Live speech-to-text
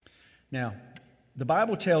Now, the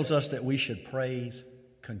Bible tells us that we should praise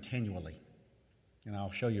continually. And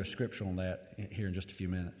I'll show you a scripture on that here in just a few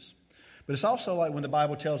minutes. But it's also like when the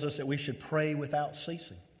Bible tells us that we should pray without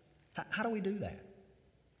ceasing. How do we do that?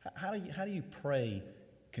 How do you pray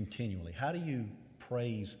continually? How do you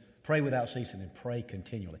pray without ceasing and pray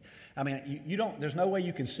continually? I mean, you don't. There's no way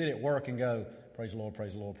you can sit at work and go, praise the Lord,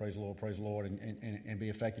 praise the Lord, praise the Lord, praise the Lord, and be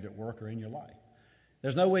effective at work or in your life.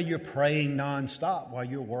 There's no way you're praying nonstop while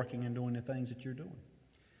you're working and doing the things that you're doing.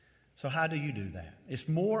 So how do you do that? It's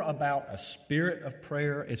more about a spirit of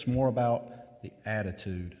prayer. It's more about the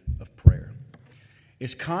attitude of prayer.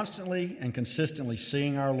 It's constantly and consistently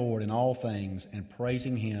seeing our Lord in all things and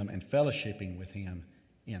praising Him and fellowshipping with Him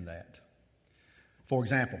in that. For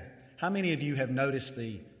example, how many of you have noticed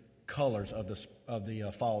the colors of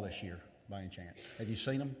the fall this year by any chance? Have you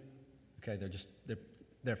seen them? Okay,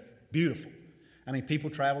 they're beautiful. I mean, people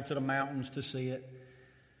travel to the mountains to see it.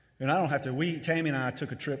 And I don't have to. Tammy and I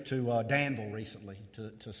took a trip to Danville recently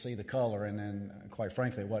to see the color, and then, quite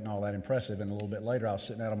frankly, it wasn't all that impressive. And a little bit later, I was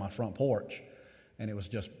sitting out on my front porch, and it was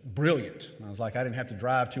just brilliant. And I was like, I didn't have to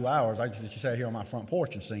drive 2 hours. I just sat here on my front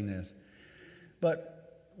porch and seen this.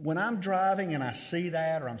 But when I'm driving and I see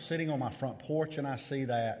that, or I'm sitting on my front porch and I see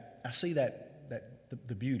that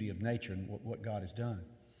the beauty of nature and what God has done.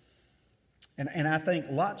 And I think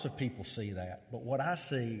lots of people see that. But what I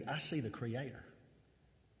see the Creator.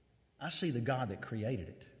 I see the God that created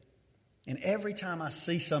it. And every time I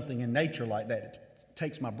see something in nature like that, it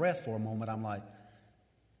takes my breath for a moment. I'm like,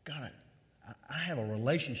 God, I have a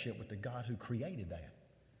relationship with the God who created that,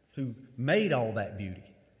 who made all that beauty.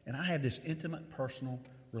 And I have this intimate, personal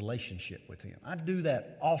relationship with Him. I do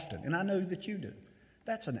that often, and I know that you do.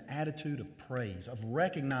 That's an attitude of praise, of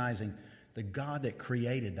recognizing the God that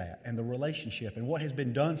created that and the relationship and what has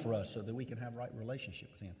been done for us so that we can have right relationship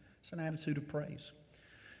with Him. It's an attitude of praise.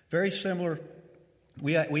 Very similar,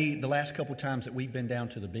 the last couple times that we've been down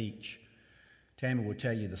to the beach, Tammy will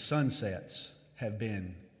tell you the sunsets have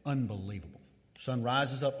been unbelievable. Sun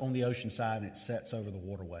rises up on the ocean side and it sets over the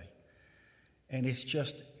waterway. And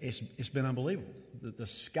it's been unbelievable. The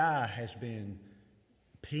sky has been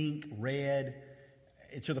pink, red,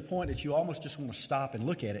 to the point that you almost just want to stop and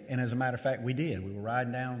look at it. And as a matter of fact, we did. We were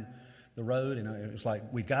riding down the road and it was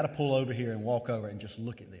like, we've got to pull over here and walk over and just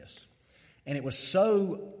look at this. And it was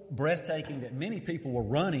so breathtaking that many people were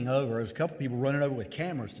running over. There was a couple people running over with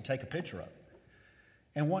cameras to take a picture of it.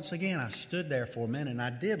 And once again, I stood there for a minute, and I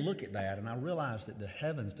did look at that, and I realized that the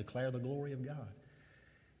heavens declare the glory of God.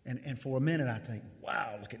 And for a minute, I think,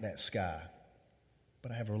 wow, look at that sky.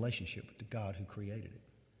 But I have a relationship with the God who created it.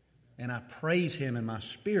 And I praise Him in my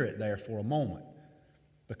spirit there for a moment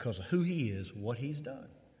because of who He is, what He's done.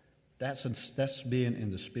 That's being in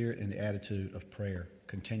the spirit and the attitude of prayer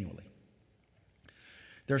continually.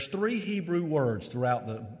 There's 3 Hebrew words throughout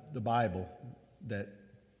the Bible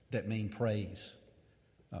that mean praise.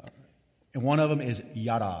 And one of them is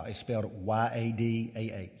yada. It's spelled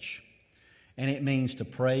Y-A-D-A-H. And it means to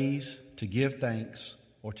praise, to give thanks,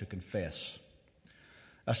 or to confess.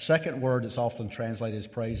 A second word that's often translated as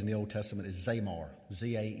praise in the Old Testament is zamar,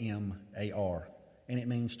 Z-A-M-A-R. And it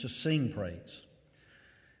means to sing praise.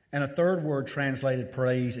 And a third word translated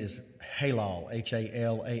praise is halal,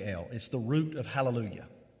 H-A-L-A-L. It's the root of hallelujah.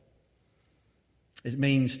 It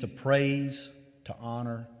means to praise, to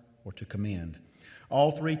honor, or to commend.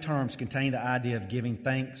 All 3 terms contain the idea of giving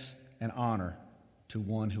thanks and honor to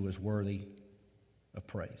one who is worthy of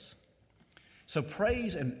praise. So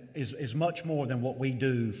praise is much more than what we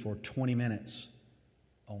do for 20 minutes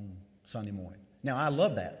on Sunday morning. Now, I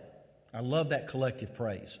love that. I love that collective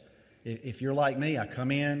praise. If you're like me, I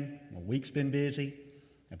come in, my week's been busy,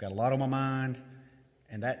 I've got a lot on my mind,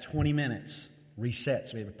 and that 20 minutes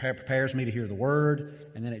resets me. It prepares me to hear the Word,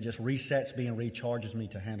 and then it just resets me and recharges me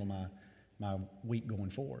to handle my week going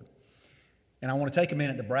forward. And I want to take a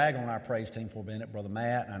minute to brag on our praise team for a minute. Brother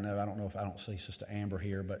Matt, I don't see Sister Amber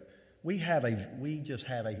here, but I have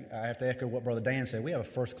to echo what Brother Dan said, we have a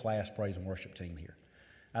first-class praise and worship team here.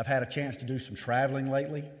 I've had a chance to do some traveling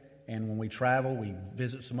lately, and when we travel, we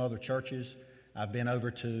visit some other churches. I've been over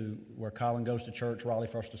to where Colin goes to church, Raleigh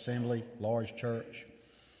First Assembly, large church.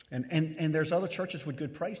 And there's other churches with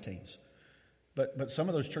good praise teams. But some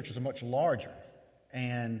of those churches are much larger.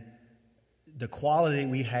 And the quality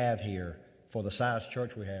we have here for the size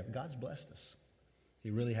church we have, God's blessed us. He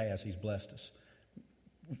really has. He's blessed us.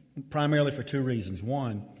 Primarily for 2 reasons.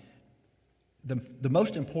 One, the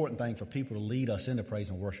most important thing for people to lead us into praise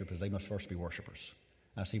and worship is they must first be worshipers.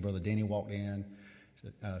 I see Brother Denny walked in.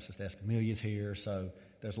 Sister Escamilia's here. So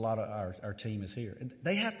there's a lot of our team is here.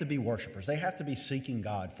 They have to be worshipers. They have to be seeking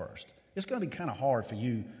God first. It's going to be kind of hard for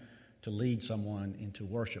you to lead someone into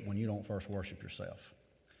worship when you don't first worship yourself.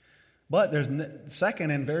 But there's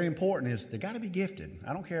second and very important is they got to be gifted.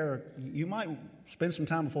 I don't care. You might spend some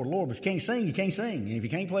time before the Lord, but if you can't sing, you can't sing. And if you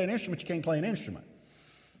can't play an instrument, you can't play an instrument.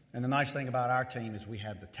 And the nice thing about our team is we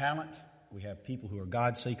have the talent, we have people who are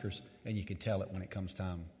God seekers, and you can tell it when it comes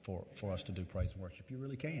time for us to do praise and worship. You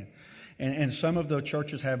really can. And some of the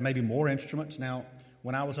churches have maybe more instruments. Now,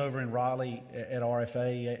 when I was over in Raleigh at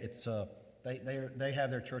RFA, it's they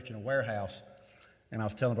have their church in a warehouse. And I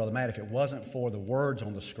was telling Brother Matt, if it wasn't for the words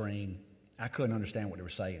on the screen, I couldn't understand what they were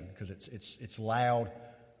saying because it's loud,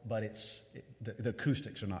 but the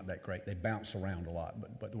acoustics are not that great. They bounce around a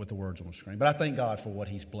lot, but with the words on the screen. But I thank God for what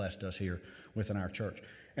He's blessed us here within our church.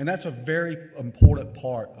 And that's a very important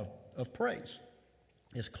part of praise,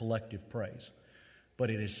 is collective praise. But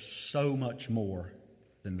it is so much more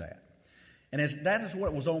than that. And that is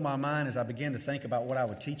what was on my mind as I began to think about what I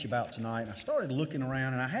would teach about tonight. And I started looking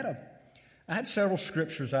around, and I had several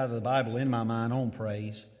scriptures out of the Bible in my mind on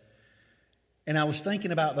praise. And I was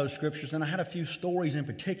thinking about those scriptures, and I had a few stories in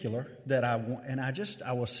particular that I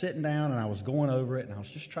was sitting down and I was going over it, and I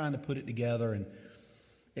was just trying to put it together, and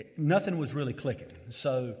nothing was really clicking.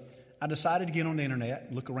 So I decided to get on the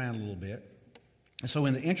internet, look around a little bit. And so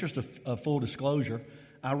in the interest of full disclosure,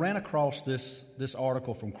 I ran across this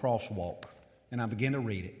article from Crosswalk, and I began to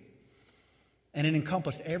read it. And it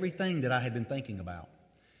encompassed everything that I had been thinking about.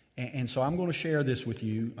 And so I'm going to share this with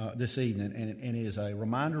you this evening, and it is a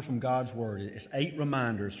reminder from God's Word. It's 8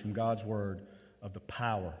 reminders from God's Word of the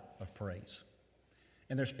power of praise.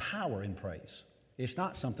 And there's power in praise. It's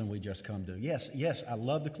not something we just come to. Yes, I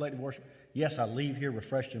love the collective worship. Yes, I leave here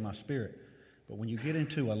refreshed in my spirit. But when you get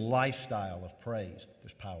into a lifestyle of praise,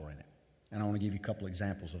 there's power in it. And I want to give you a couple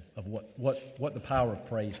examples of what the power of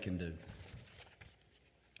praise can do.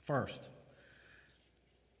 First,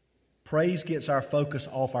 praise gets our focus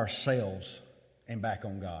off ourselves and back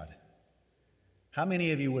on God. How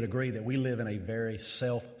many of you would agree that we live in a very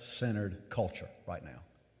self-centered culture right now?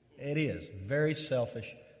 It is very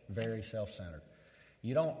selfish, very self-centered.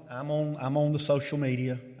 I'm on the social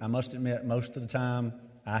media. I must admit, most of the time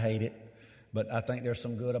I hate it, but I think there's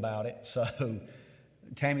some good about it. So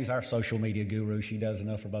Tammy's our social media guru. She does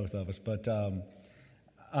enough for both of us. But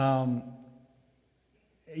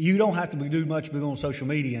you don't have to do much on social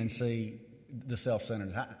media and see the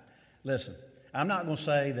self-centered. Listen, I'm not going to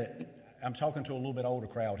say that. I'm talking to a little bit older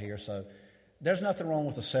crowd here, so there's nothing wrong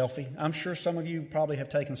with a selfie. I'm sure some of you probably have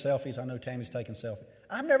taken selfies. I know Tammy's taken a selfie.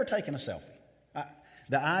 I've never taken a selfie.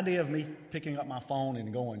 The idea of me picking up my phone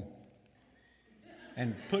and going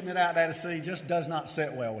and putting it out there to see just does not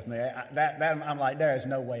sit well with me. I'm like, there is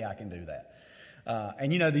no way I can do that.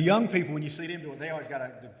 And the young people, when you see them do it, they always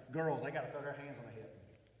the girls, they got to throw their hands on their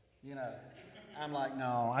hip. I'm like,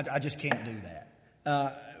 no, I just can't do that.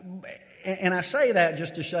 And I say that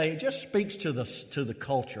just to say, it just speaks to the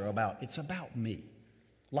culture about, it's about me.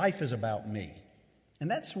 Life is about me.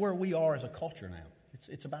 And that's where we are as a culture now.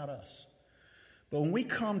 It's about us. But when we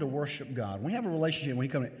come to worship God, when we have a relationship,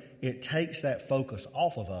 it takes that focus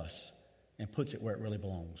off of us and puts it where it really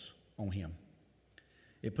belongs, on Him.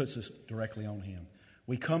 It puts us directly on Him.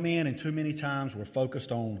 We come in, and too many times we're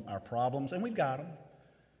focused on our problems, and we've got them.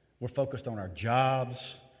 We're focused on our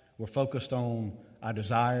jobs. We're focused on our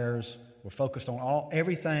desires. We're focused on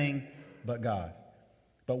everything but God.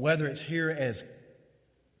 But whether it's here as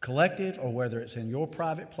collective or whether it's in your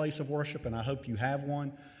private place of worship, and I hope you have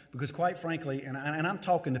one, because quite frankly, and I'm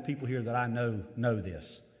talking to people here that I know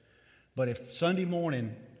this, but if Sunday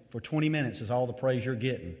morning for 20 minutes is all the praise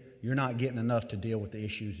you're not getting enough to deal with the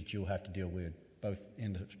issues that you'll have to deal with, both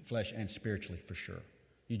in the flesh and spiritually, for sure.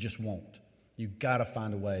 You just won't. You've got to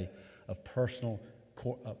find a way of personal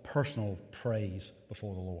praise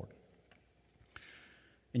before the Lord.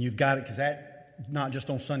 And you've got it, because that, not just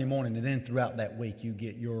on Sunday morning, and then throughout that week, you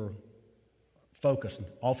get your focus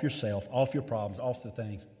off yourself, off your problems, off the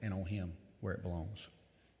things, and on Him where it belongs.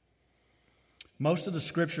 Most of the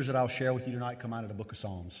scriptures that I'll share with you tonight come out of the book of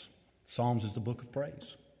Psalms. Psalms is the book of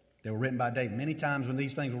praise. They were written by David. Many times when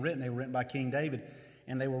these things were written, they were written by King David,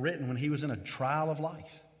 and they were written when he was in a trial of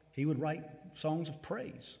life. He would write songs of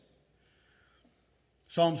praise.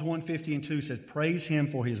 Psalms 150:2 says, "Praise Him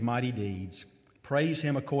for His mighty deeds. Praise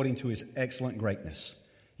Him according to His excellent greatness.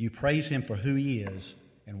 You praise Him for who He is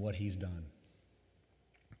and what He's done."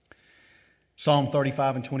 Psalm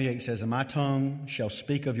 35:28 says, "And my tongue shall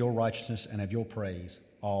speak of your righteousness and of your praise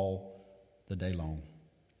all the day long."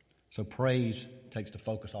 So praise takes the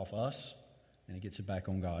focus off us and it gets it back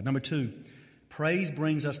on God. Number 2, praise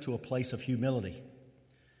brings us to a place of humility.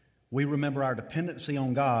 We remember our dependency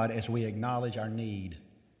on God as we acknowledge our need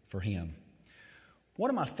for Him. One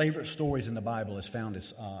of my favorite stories in the Bible is found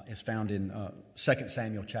in 2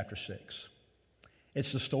 Samuel chapter 6.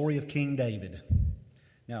 It's the story of King David.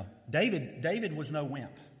 Now, David was no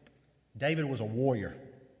wimp. David was a warrior.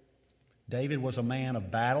 David was a man of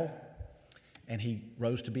battle, and he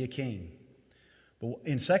rose to be a king. But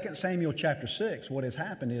in 2 Samuel chapter 6, what has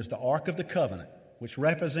happened is the Ark of the Covenant, which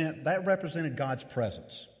represented God's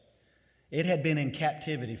presence. It had been in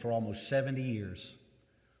captivity for almost 70 years.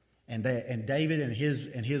 And David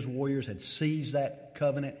and his warriors had seized that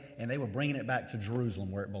covenant, and they were bringing it back to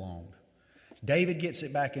Jerusalem where it belonged. David gets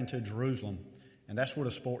it back into Jerusalem, and that's where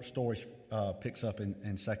the story picks up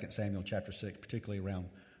in 2 Samuel chapter 6, particularly around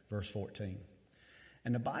verse 14.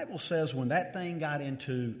 And the Bible says when that thing got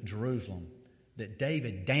into Jerusalem, that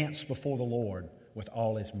David danced before the Lord with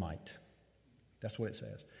all his might. That's what it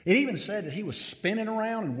says. It even said that he was spinning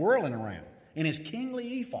around and whirling around in his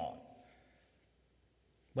kingly ephod.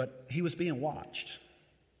 But he was being watched.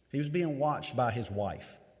 He was being watched by his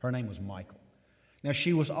wife. Her name was Michal. Now,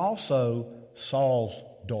 she was also Saul's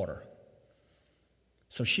daughter.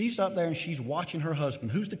 So she's up there and she's watching her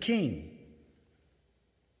husband, who's the king.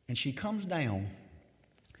 And she comes down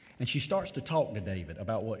and she starts to talk to David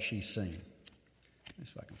about what she's seen. Let me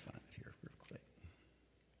see if I can find it here real quick.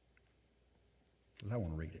 Because I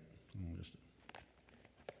want to read it.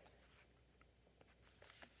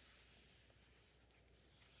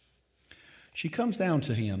 She comes down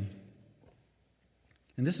to him,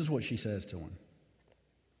 and this is what she says to him.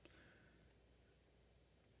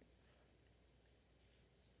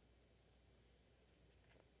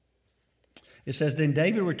 It says, then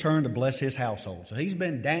David returned to bless his household. So he's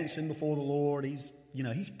been dancing before the Lord. He's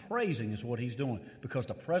praising is what he's doing because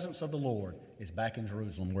the presence of the Lord is back in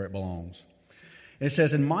Jerusalem where it belongs. And it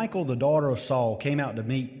says, and Michal, the daughter of Saul, came out to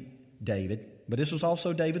meet David, but this was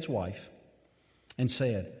also David's wife, and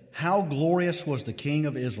said, how glorious was the king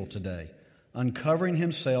of Israel today, uncovering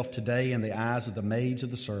himself today in the eyes of the maids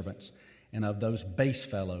of the servants, and of those base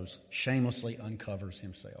fellows shamelessly uncovers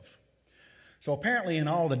himself. So apparently in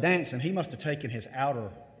all the dancing, he must have taken his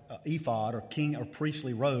outer ephod or king or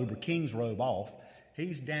priestly robe or king's robe off.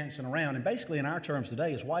 He's dancing around, and basically in our terms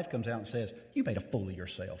today, his wife comes out and says, you made a fool of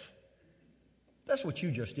yourself. That's what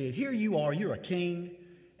you just did. Here you are, you're a king,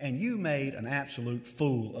 and you made an absolute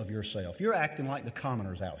fool of yourself. You're acting like the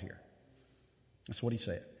commoners out here. That's what he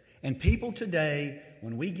said. And people today,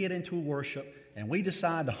 when we get into worship and we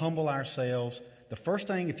decide to humble ourselves, the first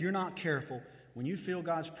thing, if you're not careful, when you feel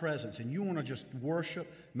God's presence and you want to just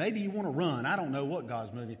worship, maybe you want to run, I don't know what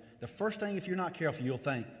God's moving. The first thing, if you're not careful, you'll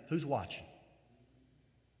think, who's watching?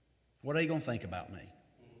 What are they going to think about me?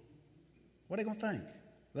 What are they going to think?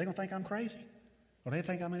 Are they going to think I'm crazy? Or do they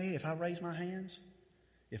think I'm an idiot if I raise my hands?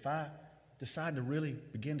 If I decide to really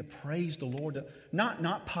begin to praise the Lord,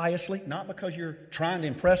 not piously, not because you're trying to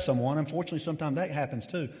impress someone. Unfortunately, sometimes that happens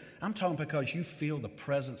too. I'm talking because you feel the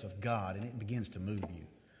presence of God and it begins to move you.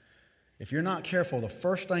 If you're not careful, the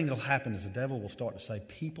first thing that will happen is the devil will start to say,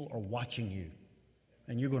 people are watching you,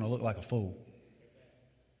 and you're going to look like a fool.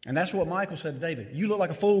 And that's what Michal said to David. You look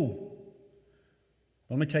like a fool.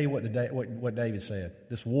 Let me tell you what David said.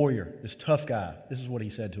 This warrior, this tough guy, this is what he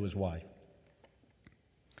said to his wife.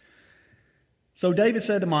 So David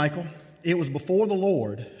said to Michal, it was before the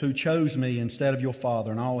Lord who chose me instead of your father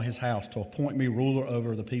and all his house to appoint me ruler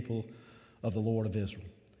over the people of the Lord of Israel.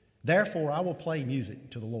 Therefore, I will play music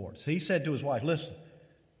to the Lord. So he said to his wife, listen,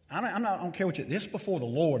 I don't care what this is before the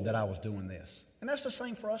Lord that I was doing this. And that's the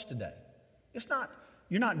same for us today.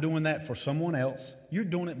 You're not doing that for someone else. You're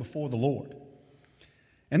doing it before the Lord.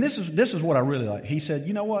 And this is what I really like. He said,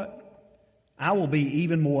 you know what? I will be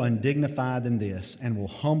even more undignified than this and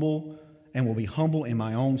will be humble in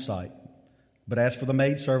my own sight. But as for the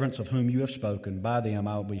maidservants of whom you have spoken, by them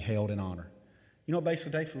I will be held in honor. You know what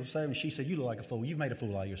basically David was saying? She said, you look like a fool. You've made a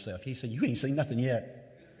fool out of yourself. He said, you ain't seen nothing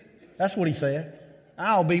yet. That's what he said.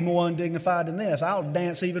 I'll be more undignified than this. I'll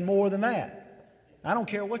dance even more than that. I don't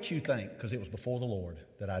care what you think, because it was before the Lord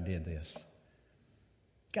that I did this.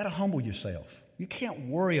 Got to humble yourself. You can't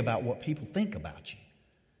worry about what people think about you.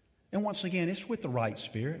 And once again, it's with the right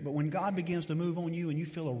spirit. But when God begins to move on you and you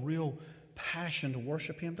feel a real passion to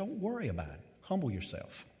worship Him, don't worry about it. Humble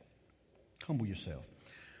yourself. Humble yourself.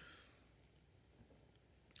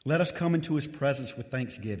 Let us come into His presence with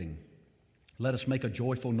thanksgiving. Let us make a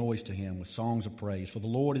joyful noise to Him with songs of praise. For the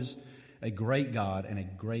Lord is a great God and a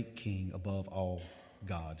great King above all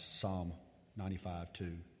gods. Psalm 95,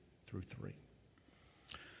 2 through 3.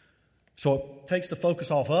 So it takes the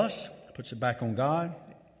focus off us, puts it back on God.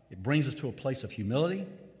 It brings us to a place of humility.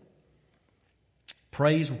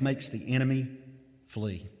 Praise makes the enemy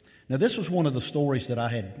flee. Now, this was one of the stories that I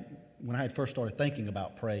had when I had first started thinking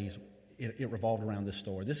about praise, it revolved around this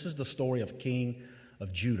story. This is the story of King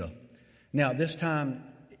of Judah. Now, this time,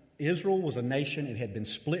 Israel was a nation. It had been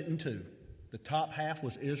split in two. The top half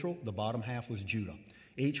was Israel. The bottom half was Judah.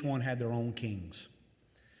 Each one had their own kings.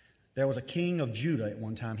 There was a king of Judah at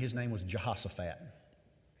one time. His name was Jehoshaphat.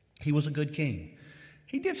 He was a good king.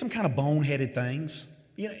 He did some kind of boneheaded things.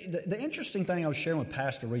 You know, the interesting thing I was sharing with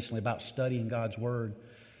Pastor recently about studying God's Word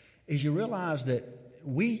is you realize that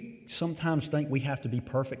we sometimes think we have to be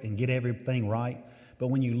perfect and get everything right. But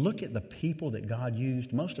when you look at the people that God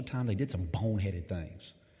used, most of the time they did some boneheaded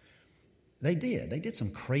things. They did. They did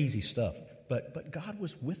some crazy stuff. But God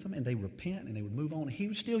was with them, and they repent, and they would move on. He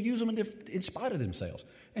would still use them in spite of themselves.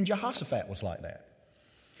 And Jehoshaphat was like that.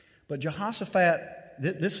 But Jehoshaphat,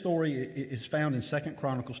 this story is found in 2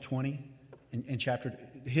 Chronicles 20.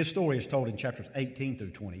 His story is told in chapters 18 through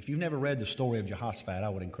 20. If you've never read the story of Jehoshaphat, I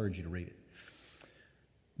would encourage you to read it.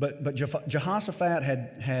 But Jehoshaphat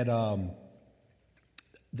had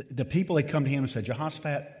the people had come to him and said,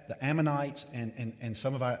 Jehoshaphat, the Ammonites and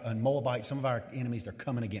some of our Moabites, some of our enemies, they're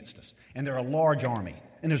coming against us. And they're a large army.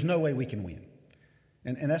 And there's no way we can win.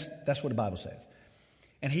 And that's what the Bible says.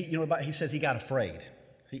 And he says he got afraid.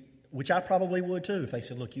 Which I probably would too if they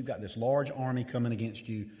said, look, you've got this large army coming against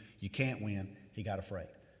you. You can't win. He got afraid.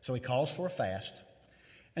 So he calls for a fast.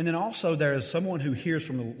 And then also there is someone who hears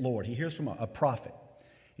from the Lord. He hears from a prophet.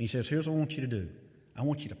 And he says, here's what I want you to do. I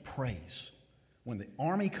want you to praise. When the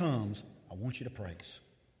army comes, I want you to praise.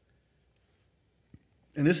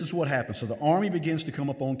 And this is what happens. So the army begins to come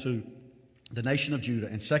up onto the nation of Judah.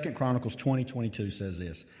 And 2 Chronicles 20:22 says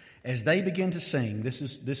this. As they begin to sing, this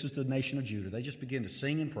is the nation of Judah. They just begin to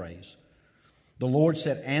sing and praise. The Lord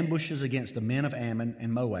set ambushes against the men of Ammon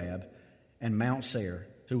and Moab and Mount Seir,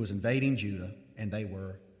 who was invading Judah, and they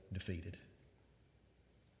were defeated.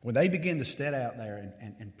 When they begin to step out there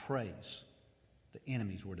and praise, the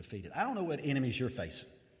enemies were defeated. I don't know what enemies you're facing.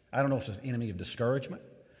 I don't know if it's an enemy of discouragement.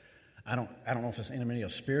 I don't know if it's an enemy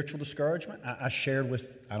of spiritual discouragement. I shared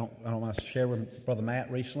with Brother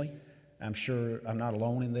Matt recently. I'm sure I'm not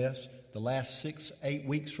alone in this. The last 6-8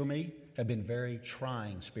 weeks for me have been very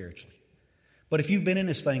trying spiritually. But if you've been in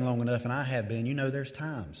this thing long enough, and I have been, you know there's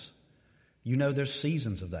times. You know there's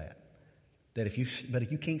seasons of that. But if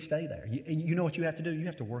you can't stay there, you know what you have to do? You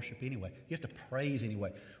have to worship anyway. You have to praise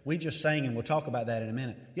anyway. We just sang, and we'll talk about that in a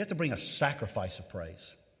minute. You have to bring a sacrifice of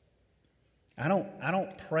praise. I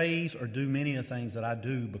don't praise or do many of the things that I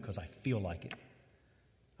do because I feel like it.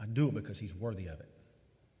 I do it because He's worthy of it.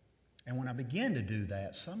 And when I begin to do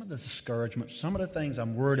that, some of the discouragement, some of the things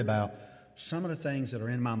I'm worried about, some of the things that are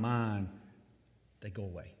in my mind, they go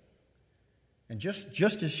away. And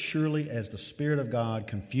just as surely as the Spirit of God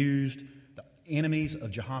confused the enemies of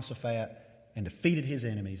Jehoshaphat and defeated his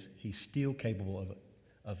enemies, He's still capable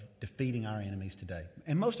of defeating our enemies today.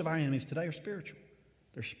 And most of our enemies today are spiritual.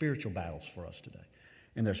 They're spiritual battles for us today.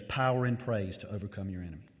 And there's power in praise to overcome your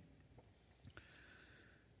enemy.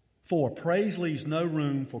 4, praise leaves no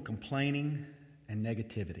room for complaining and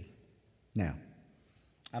negativity. Now,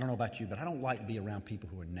 I don't know about you, but I don't like to be around people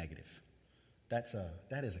who are negative. That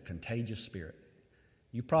is a contagious spirit.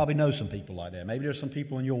 You probably know some people like that. Maybe there's some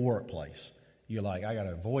people in your workplace. You're like, I got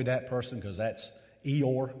to avoid that person because that's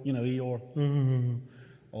Eeyore, Eeyore,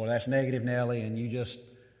 or that's Negative Nelly, and you just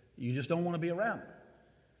don't want to be around it.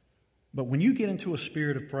 But when you get into a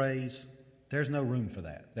spirit of praise, there's no room for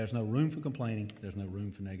that. There's no room for complaining. There's no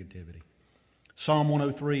room for negativity. Psalm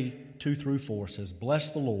 103, 2-4 says,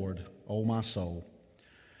 Bless the Lord, O my soul,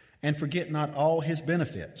 and forget not all His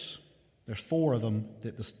benefits. There's 4 of them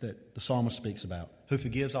that the psalmist speaks about. Who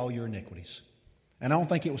forgives all your iniquities. And I don't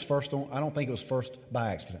think it was first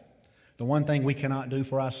by accident. The one thing we cannot do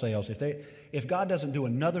for ourselves, if God doesn't do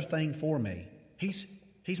another thing for me, He's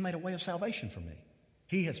made a way of salvation for me.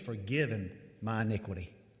 He has forgiven my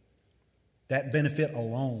iniquity. That benefit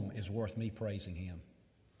alone is worth me praising Him.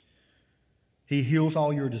 He heals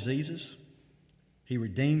all your diseases. He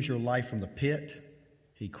redeems your life from the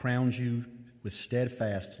pit. He crowns you with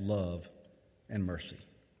steadfast love and mercy.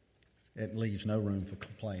 It leaves no room for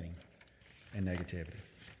complaining and negativity.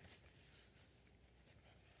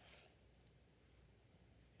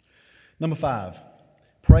 Number 5,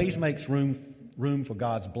 praise makes room for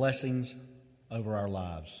God's blessings over our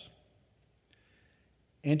lives.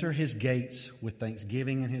 Enter His gates with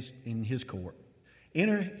thanksgiving in His court.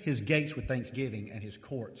 Enter His gates with thanksgiving and His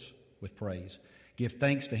courts with praise. Give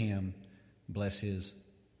thanks to Him. Bless His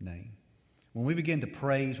name. When we begin to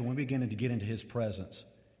praise, when we begin to get into His presence,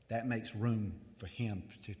 that makes room for Him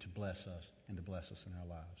to bless us and to bless us in our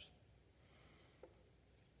lives.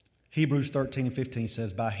 Hebrews 13 and 15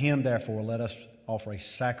 says, "By him, therefore, let us offer a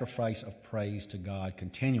sacrifice of praise to God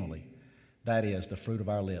continually. That is, the fruit of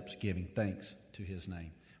our lips, giving thanks to his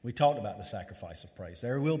name." We talked about the sacrifice of praise.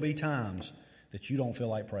 There will be times that you don't feel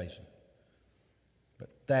like praising. But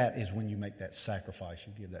that is when you make that sacrifice.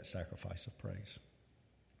 You give that sacrifice of praise.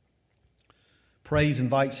 Praise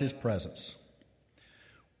invites his presence.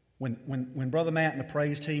 When Brother Matt and the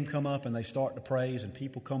praise team come up and they start to praise and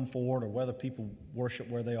people come forward, or whether people worship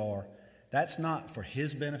where they are, that's not for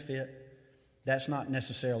his benefit. That's not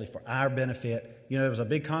necessarily for our benefit. You know, there was a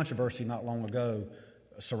big controversy not long ago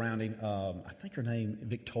surrounding, I think her name,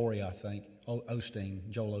 Victoria, Osteen,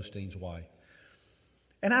 Joel Osteen's wife.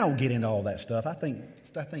 And I don't get into all that stuff. I think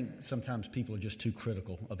sometimes people are just too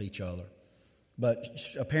critical of each other. But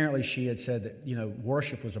apparently she had said that, you know,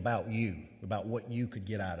 worship was about you, about what you could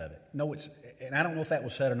get out of it. No, and I don't know if that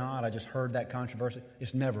was said or not. I just heard that controversy.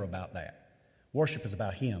 It's never about that. Worship is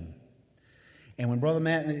about him. And when Brother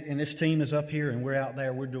Matt and this team is up here and we're out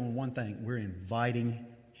there, we're doing one thing. We're inviting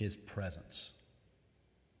his presence.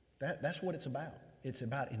 That's what it's about. It's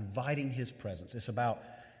about inviting his presence. It's about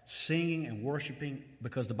singing and worshiping,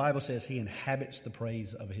 because the Bible says he inhabits the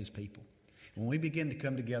praise of his people. When we begin to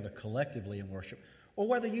come together collectively in worship, or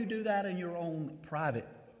whether you do that in your own private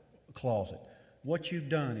closet, what you've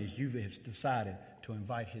done is you've decided to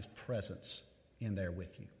invite his presence in there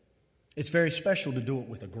with you. It's very special to do it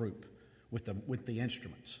with a group, with the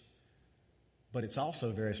instruments. But it's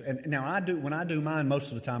also very, and now when I do mine, most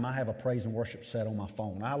of the time I have a praise and worship set on my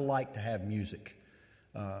phone. I like to have music,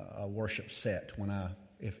 a worship set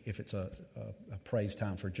if it's a praise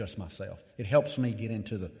time for just myself. It helps me get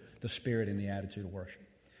into the spirit and the attitude of worship.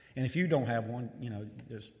 And if you don't have one, you know,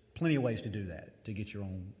 there's plenty of ways to do that, to get your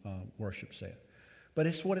own worship set. But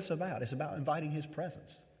it's what it's about. It's about inviting his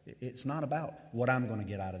presence. It's not about what I'm going to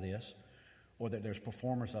get out of this, or that there's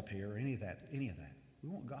performers up here, or any of that. We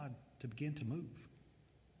want God to begin to move.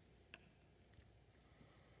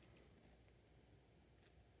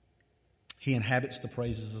 He inhabits the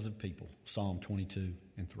praises of the people, Psalm 22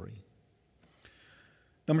 and 3.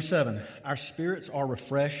 Number 7, our spirits are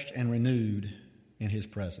refreshed and renewed in his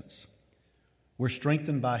presence. We're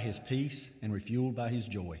strengthened by his peace and refueled by his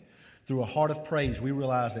joy. Through a heart of praise, we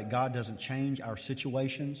realize that God doesn't change our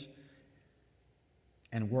situations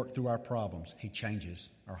and work through our problems. He changes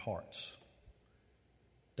our hearts.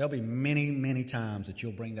 There'll be many, many times that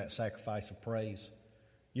you'll bring that sacrifice of praise.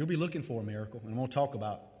 You'll be looking for a miracle, and we'll talk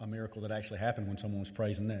about a miracle that actually happened when someone was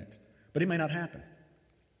praising next. But it may not happen.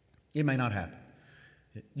 It may not happen.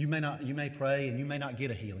 You may pray and you may not get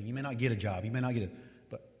a healing. You may not get a job. You may not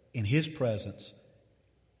but in his presence,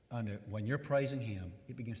 when you're praising him,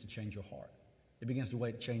 it begins to change your heart. It begins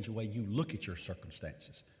to change the way you look at your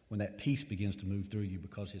circumstances, when that peace begins to move through you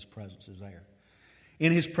because his presence is there.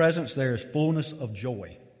 In his presence there is fullness of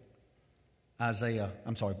joy.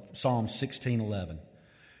 Psalm 16:11.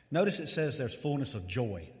 Notice it says there's fullness of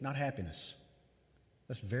joy, not happiness.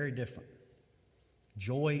 That's very different.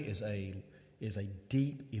 Joy is a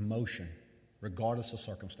deep emotion, regardless of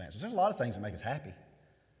circumstances. There's a lot of things that make us happy,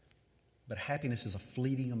 but happiness is a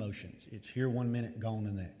fleeting emotion. It's here one minute, gone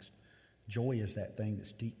the next. Joy is that thing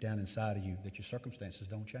that's deep down inside of you that your circumstances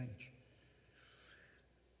don't change.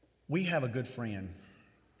 We have a good friend.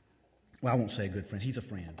 Well, I won't say a good friend. He's a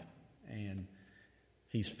friend. And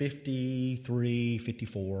he's 53,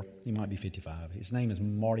 54. He might be 55. His name is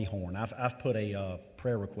Marty Horn. I've put a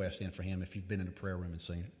prayer request in for him if you've been in the prayer room and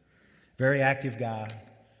seen it. Very active guy,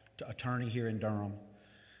 attorney here in Durham.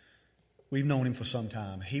 We've known him for some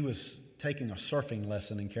time. He was taking a surfing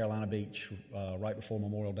lesson in Carolina Beach right before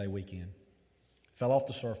Memorial Day weekend. Fell off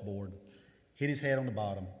the surfboard, hit his head on the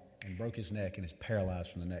bottom, and broke his neck and is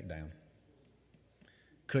paralyzed from the neck down.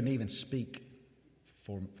 Couldn't even speak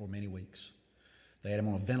for many weeks. They had him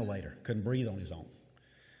on a ventilator. Couldn't breathe on his own.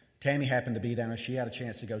 Tammy happened to be down there. She had a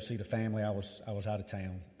chance to go see the family. I was out of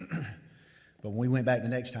town. But when we went back the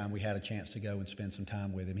next time, we had a chance to go and spend some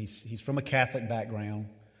time with him. He's from a Catholic background.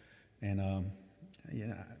 And,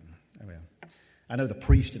 I know the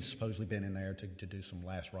priest had supposedly been in there to do some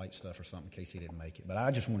last rite stuff or something in case he didn't make it. But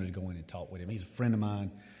I just wanted to go in and talk with him. He's a friend of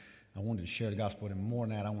mine. I wanted to share the gospel with him. More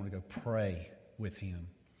than that, I wanted to go pray with him,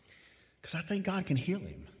 because I think God can heal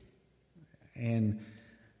him. And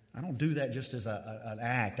I don't do that just as an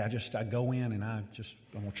act. I go in and I'm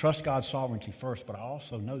going to trust God's sovereignty first, but I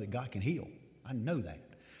also know that God can heal. I know that.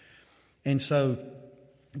 And so,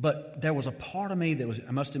 but there was a part of me that was,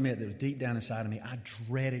 I must admit, that was deep down inside of me. I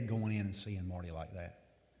dreaded going in and seeing Marty like that,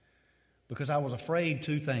 because I was afraid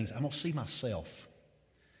two things. I'm going to see myself.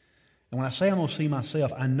 And when I say I'm going to see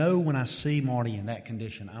myself, I know when I see Marty in that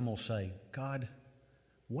condition, I'm going to say, God,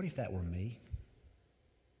 what if that were me?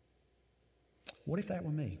 What if that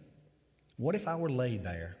were me? What if I were laid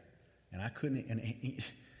there and I couldn't,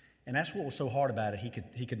 and that's what was so hard about it.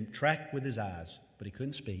 He could track with his eyes, but he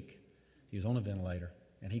couldn't speak. He was on a ventilator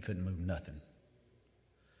and he couldn't move nothing.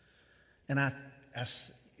 And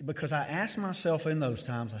because I asked myself in those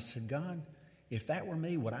times, I said, God, if that were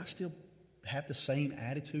me, would I still have the same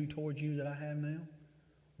attitude towards you that I have now?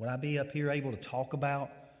 Would I be up here able to talk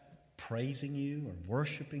about praising you or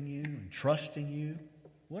worshiping you and trusting you?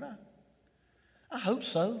 Would I? I hope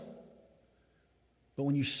so. But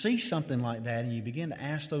when you see something like that and you begin to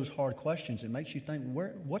ask those hard questions, it makes you think,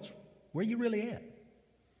 where you really at?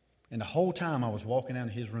 And the whole time I was walking down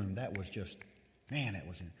to his room, that was just, man, that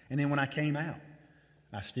was it. And then when I came out,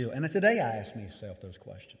 and today I ask myself those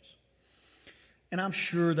questions. And I'm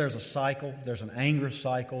sure there's a cycle, there's an anger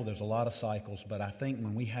cycle, there's a lot of cycles, but I think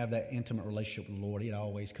when we have that intimate relationship with the Lord, it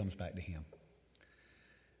always comes back to Him.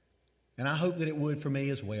 And I hope that it would for me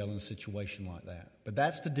as well in a situation like that. But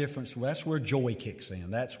that's the difference. That's where joy kicks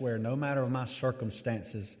in. That's where no matter my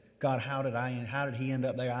circumstances, God, how did He end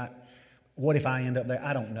up there? What if I end up there?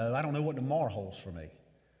 I don't know. I don't know what tomorrow holds for me.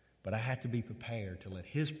 But I have to be prepared to let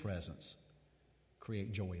His presence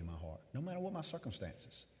create joy in my heart, no matter what my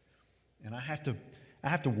circumstances. And I have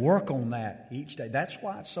to work on that each day. That's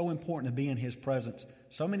why it's so important to be in His presence.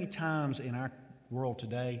 So many times in our world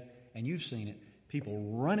today, and you've seen it, people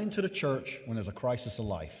run into the church when there's a crisis of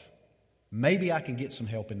life. Maybe I can get some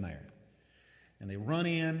help in there. And they run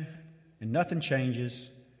in and nothing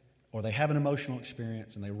changes, or they have an emotional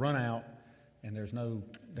experience and they run out and there's no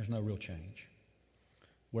real change.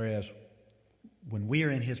 Whereas when we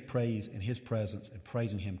are in His praise and His presence and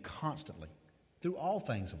praising Him constantly through all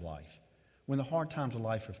things of life, when the hard times of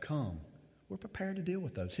life have come, we're prepared to deal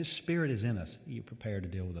with those. His Spirit is in us. You're prepared to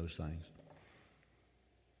deal with those things.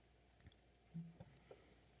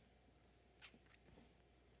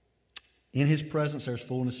 In His presence there's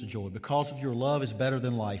fullness of joy. Because of your love is better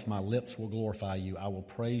than life, my lips will glorify you. I will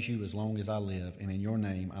praise you as long as I live, and in your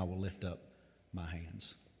name I will lift up my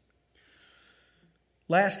hands.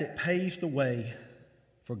 Last, it paves the way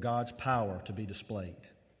for God's power to be displayed,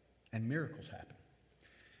 and miracles happen.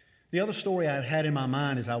 The other story I had in my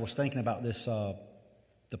mind as I was thinking about this,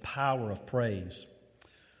 the power of praise,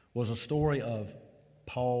 was a story of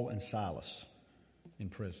Paul and Silas in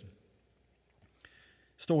prison.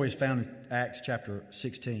 The story is found in Acts chapter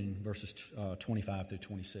 16, verses 25 through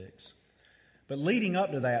 26. But leading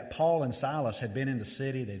up to that, Paul and Silas had been in the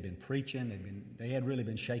city. They'd been preaching. They had really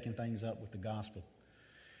been shaking things up with the gospel.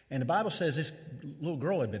 And the Bible says this little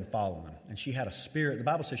girl had been following them, and she had a spirit. The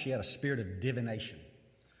Bible says she had a spirit of divination.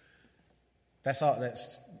 That's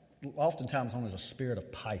oftentimes known as a spirit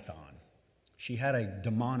of Python. She had a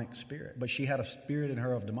demonic spirit, but she had a spirit in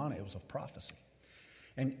her of demonic. It was of prophecy.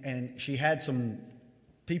 And she had some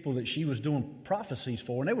people that she was doing prophecies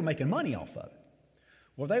for, and they were making money off of it.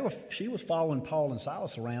 Well, she was following Paul and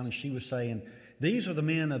Silas around, and she was saying, these are the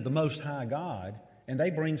men of the Most High God, and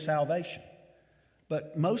they bring salvation.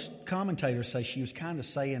 But most commentators say she was kind of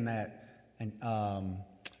saying that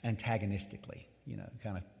antagonistically,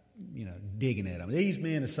 digging at them. These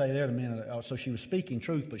men say they're the men. So she was speaking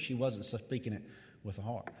truth, but she wasn't speaking it with the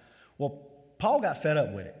heart. Well, Paul got fed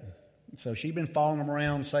up with it. So she'd been following him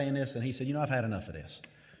around saying this, and he said, I've had enough of this.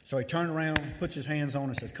 So he turned around, puts his hands on her,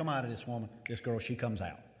 and says, come out of this woman, this girl. She comes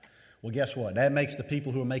out. Well, guess what? That makes the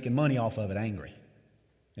people who are making money off of it angry,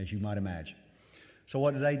 as you might imagine. So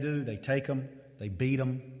what do? They take them, they beat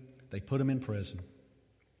them, they put them in prison.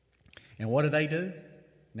 And what do?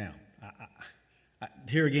 Now,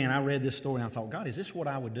 here again, I read this story and I thought, God, is this what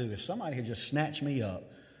I would do if somebody had just snatched me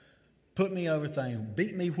up, put me over things,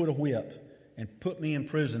 beat me with a whip, and put me in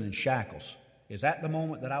prison in shackles? Is that the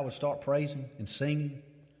moment that I would start praising and singing?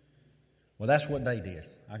 Well, that's what they did.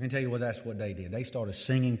 I can tell you that's what they did. They started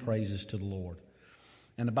singing praises to the Lord.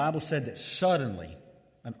 And the Bible said that suddenly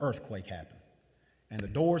an earthquake happened. And the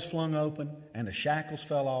doors flung open, and the shackles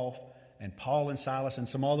fell off, and Paul and Silas and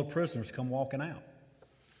some other prisoners come walking out.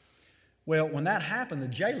 Well, when that happened, the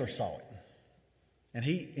jailer saw it. And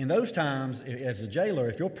in those times, as a jailer,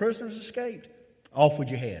 if your prisoners escaped, off with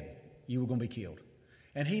your head. You were going to be killed.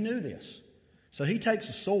 And he knew this. So he takes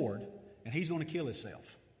a sword, and he's going to kill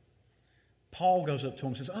himself. Paul goes up to him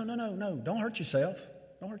and says, oh, no, don't hurt yourself.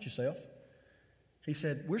 Don't hurt yourself. He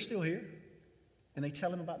said, we're still here. And they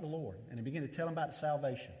tell him about the Lord. And they begin to tell him about the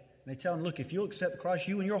salvation. And they tell him, look, if you'll accept the Christ,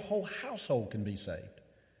 you and your whole household can be saved.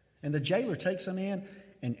 And the jailer takes them in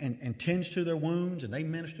and tends to their wounds, and they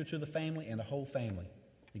minister to the family, and the whole family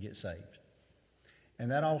to get saved.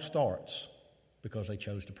 And that all starts because they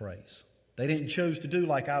chose to praise. They didn't choose to do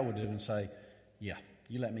like I would do and say, yeah,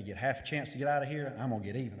 You let me get half a chance to get out of here, I'm going to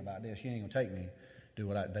get even about this. You ain't going to take me. Do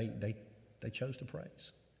what they chose to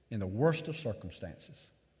praise in the worst of circumstances.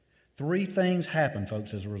 3 things happened,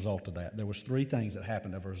 folks, as a result of that. There was 3 things that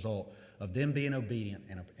happened as a result of them being obedient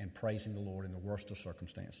and praising the Lord in the worst of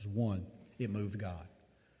circumstances. 1, it moved God.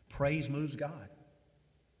 Praise moves God.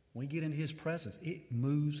 When we get into His presence, it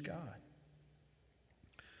moves God.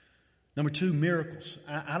 Number 2, miracles.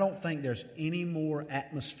 I don't think there's any more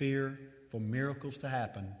atmosphere for miracles to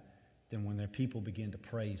happen than when their people begin to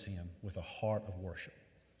praise Him with a heart of worship.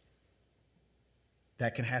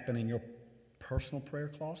 That can happen in your personal prayer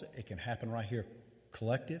closet. It can happen right here,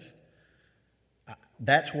 collective.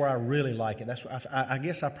 That's where I really like it. I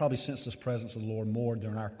guess I probably sense this presence of the Lord more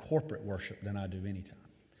during our corporate worship than I do anytime.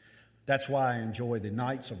 That's why I enjoy the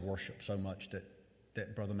nights of worship so much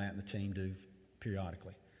that Brother Matt and the team do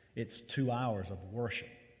periodically. It's 2 hours of worship.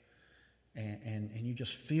 And you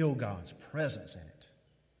just feel God's presence in it.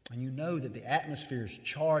 And you know that the atmosphere is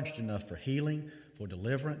charged enough for healing, for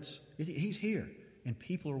deliverance. He's here, and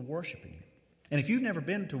people are worshiping Him. And if you've never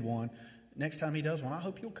been to one, next time He does one, I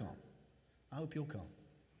hope you'll come. I hope you'll come.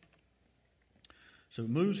 So it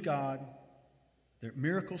moves God.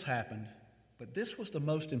 Miracles happened. But this was the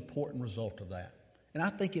most important result of that. And I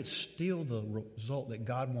think it's still the result that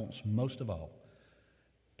God wants most of all.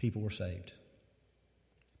 People were saved.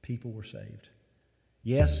 People were saved.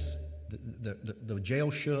 Yes, the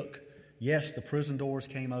jail shook. Yes, the prison doors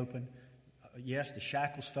came open. Yes, the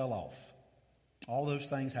shackles fell off. All those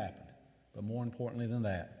things happened. But more importantly than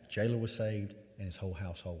that, the jailer was saved and his whole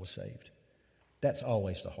household was saved. That's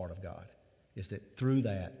always the heart of God, is that through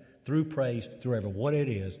that, through praise, through what it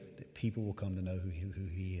is, that people will come to know who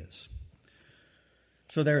He is.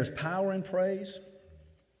 So there is power in praise.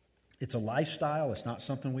 It's a lifestyle. It's not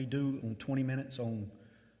something we do in 20 minutes on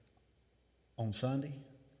Sunday.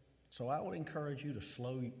 So I would encourage you to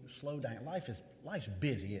slow down. Life's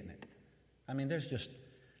busy, isn't it? I mean,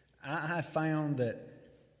 I have found that,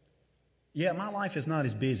 yeah, my life is not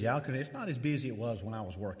as busy. It's not as busy as it was when I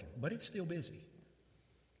was working, but it's still busy.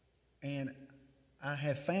 And I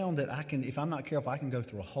have found that if I'm not careful, I can go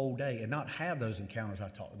through a whole day and not have those encounters I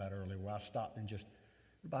talked about earlier where I stopped and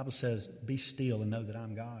the Bible says, be still and know that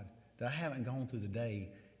I'm God. That I haven't gone through the day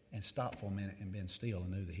and stopped for a minute and been still and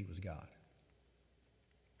knew that He was God.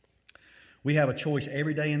 We have a choice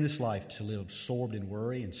every day in this life to live absorbed in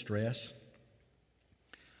worry and stress,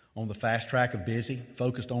 on the fast track of busy,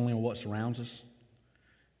 focused only on what surrounds us,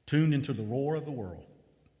 tuned into the roar of the world,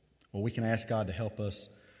 or we can ask God to help us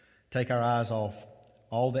take our eyes off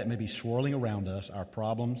all that may be swirling around us, our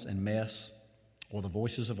problems and mess, or the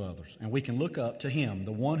voices of others. And we can look up to Him,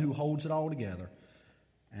 the one who holds it all together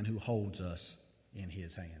and who holds us in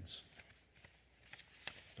His hands.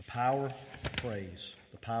 The power of praise,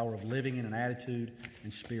 the power of living in an attitude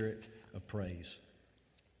and spirit of praise.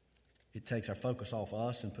 It takes our focus off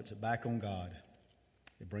us and puts it back on God.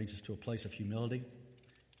 It brings us to a place of humility.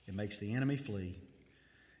 It makes the enemy flee.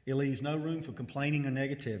 It leaves no room for complaining or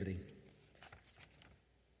negativity.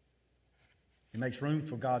 It makes room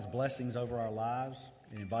for God's blessings over our lives.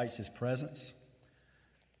 It invites His presence.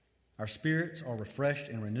 Our spirits are refreshed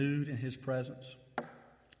and renewed in His presence.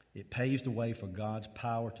 It paves the way for God's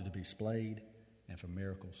power to be displayed and for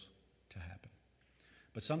miracles to happen.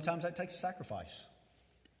 But sometimes that takes a sacrifice.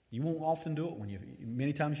 You won't often do it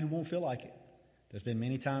many times you won't feel like it. There's been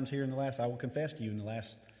many times here I will confess to you, in the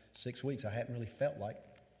last 6 weeks, I hadn't really felt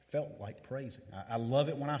like praising. I love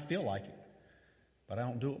it when I feel like it, but I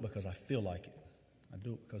don't do it because I feel like it. I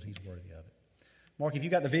do it because He's worthy of it. Mark, have you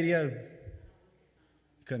got the video?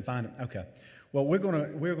 You couldn't find it? Okay. Well, we're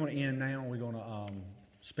going to end now. We're going to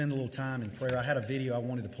spend a little time in prayer. I had a video I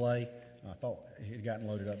wanted to play. I thought it had gotten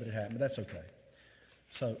loaded up, but it hadn't. But that's okay.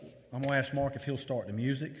 So I'm going to ask Mark if he'll start the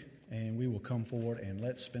music, and we will come forward and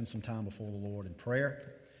let's spend some time before the Lord in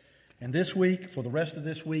prayer. And this week, for the rest of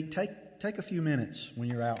this week, take a few minutes when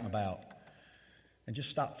you're out and about and just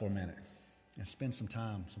stop for a minute and spend some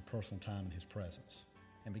personal time in His presence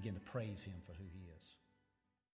and begin to praise Him for who He is.